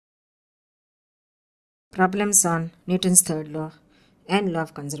problems on Newton's third law and law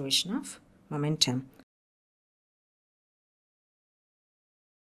of conservation of momentum.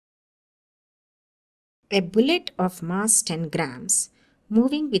 A bullet of mass 10 grams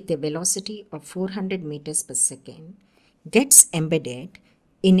moving with a velocity of 400 meters per second gets embedded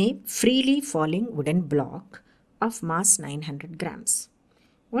in a freely falling wooden block of mass 900 grams.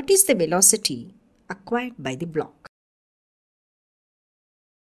 What is the velocity acquired by the block?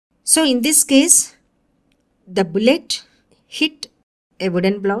 So in this case, the bullet hit a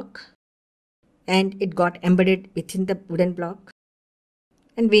wooden block and it got embedded within the wooden block.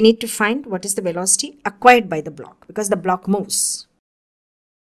 And we need to find what is the velocity acquired by the block because the block moves.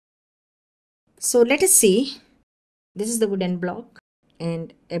 So let us see. This is the wooden block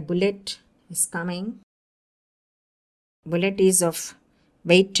and a bullet is coming. Bullet is of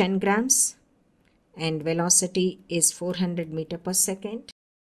weight 10 grams and velocity is 400 meter per second.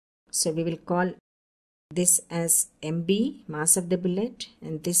 So we will call this as mb, mass of the bullet,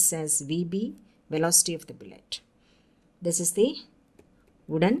 and this as vb, velocity of the bullet. This is the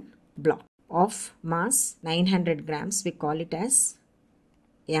wooden block of mass 900 grams. We call it as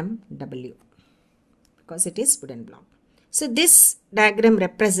mw because it is wooden block. So this diagram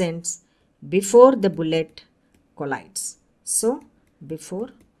represents before the bullet collides. So before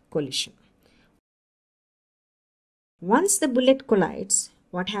collision. Once the bullet collides,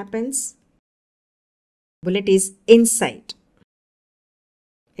 what happens? Bullet is inside.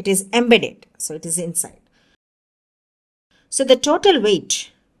 It is embedded, so it is inside. So the total weight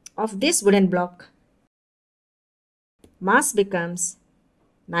of this wooden block, mass becomes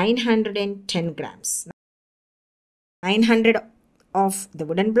 910 grams. 900 of the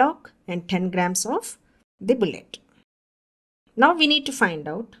wooden block and 10 grams of the bullet. Now we need to find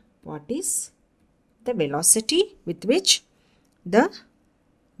out what is the velocity with which the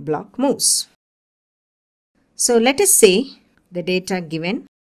block moves. So let us say the data given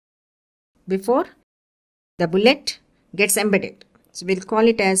before the bullet gets embedded. So we'll call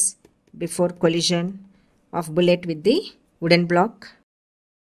it as before collision of bullet with the wooden block.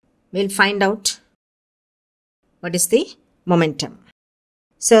 We'll find out what is the momentum.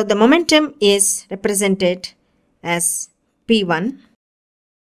 So the momentum is represented as P1.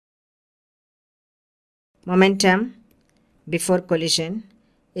 Momentum before collision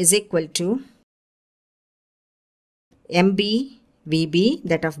is equal to mb vb,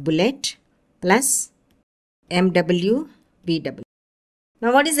 that of bullet, plus mw vw.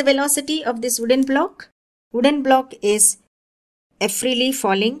 Now what is the velocity of this wooden block? Wooden block is a freely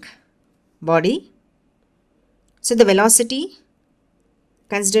falling body. So the velocity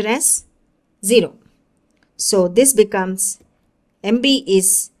consider as 0. So this becomes mb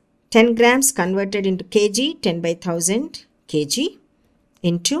is 10 grams converted into kg, 10 by 1000 kg,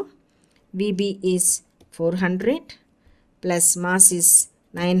 into vb is 400 plus mass is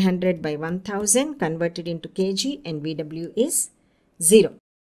 900 by 1000 converted into kg, and vw is 0.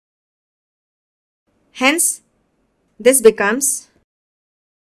 Hence this becomes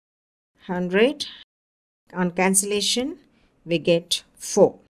 100. On cancellation we get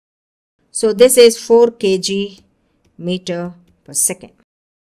 4. So this is 4 kg meter per second.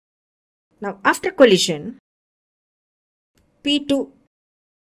 Now after collision, P2,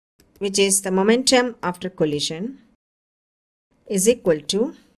 which is the momentum after collision, is equal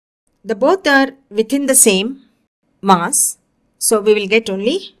to, the both are within the same mass. So we will get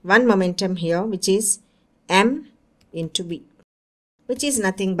only one momentum here, which is m into v, which is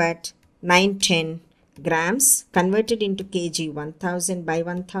nothing but 910 grams converted into kg, 1000 by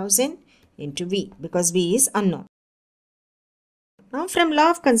 1000 into v, because v is unknown. Now from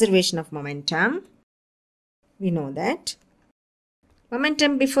law of conservation of momentum, we know that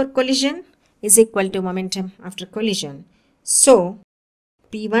momentum before collision is equal to momentum after collision. So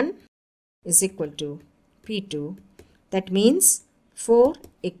P1 is equal to P2. That means 4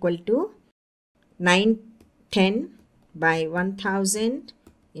 equal to 910 by 1000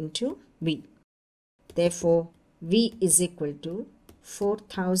 into V. Therefore, V is equal to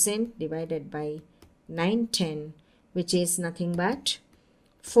 4000 divided by 910, which is nothing but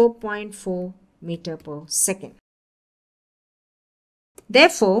 4.4 meter per second.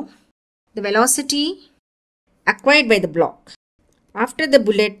 Therefore, the velocity acquired by the block after the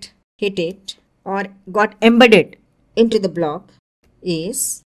bullet hit it or got embedded into the block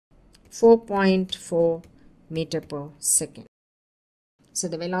is 4.4 meter per second. So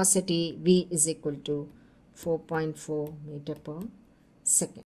the velocity v is equal to 4.4 meter per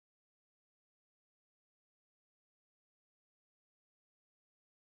second.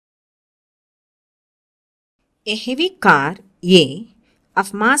 A heavy car A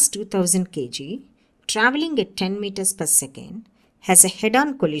of mass 2000 kg traveling at 10 meters per second has a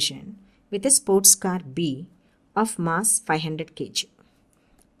head-on collision with a sports car B of mass 500 kg.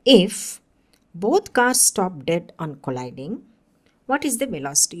 If both cars stop dead on colliding, what is the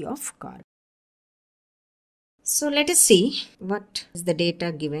velocity of car? So let us see what is the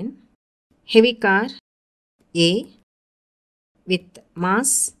data given. Heavy car A with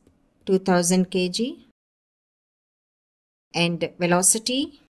mass 2000 kg and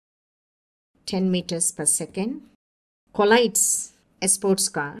velocity 10 meters per second collides a sports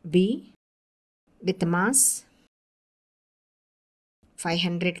car B with mass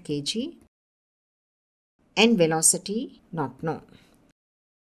 500 kg and velocity not known.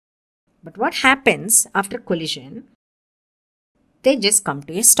 But what happens after collision? They just come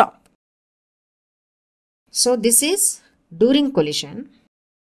to a stop. So this is during collision,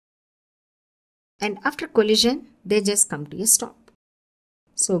 and after collision they just come to a stop.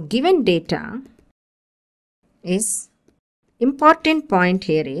 So given data is, important point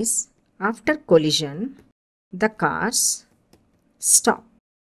here is after collision the cars stop.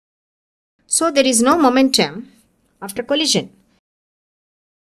 So there is no momentum after collision.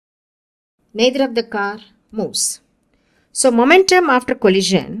 Neither of the car moves. So momentum after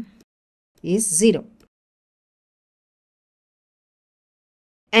collision is 0.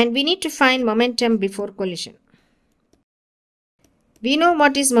 And we need to find momentum before collision. We know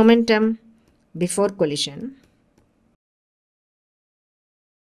what is momentum before collision.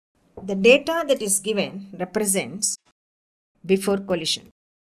 The data that is given represents before collision.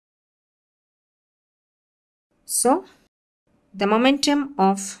 So the momentum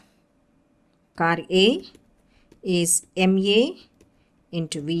of car A is MA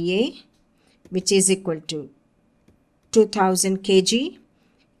into VA, which is equal to 2000 kg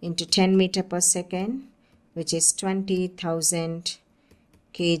into 10 meter per second, which is 20,000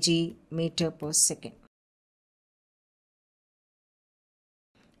 kg meter per second.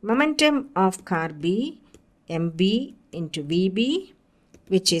 Momentum of car B, MB into VB,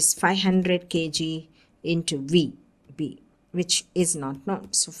 which is 500 kg into VB, which is not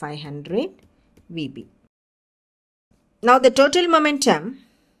known. So 500 VB. Now the total momentum,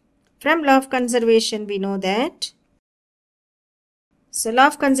 from law of conservation we know that, so law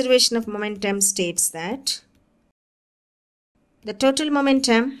of conservation of momentum states that the total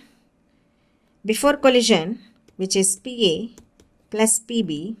momentum before collision, which is PA plus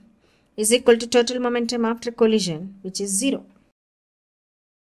PB, is equal to total momentum after collision, which is 0.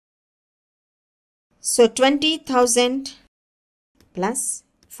 So 20,000 plus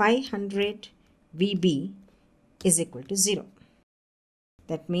 500 VB is equal to 0.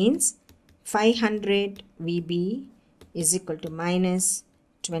 That means 500 VB is equal to minus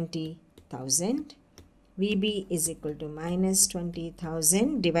 20,000. VB is equal to minus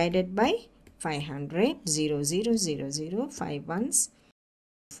 20,000 divided by 500, 0, 0, 0, 0, 5 ones,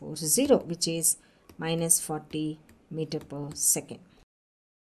 4, 0, which is minus 40 meter per second.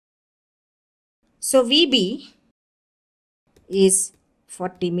 So VB is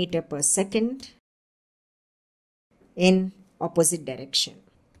 40 meter per second in opposite direction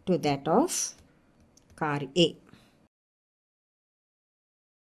to that of car A.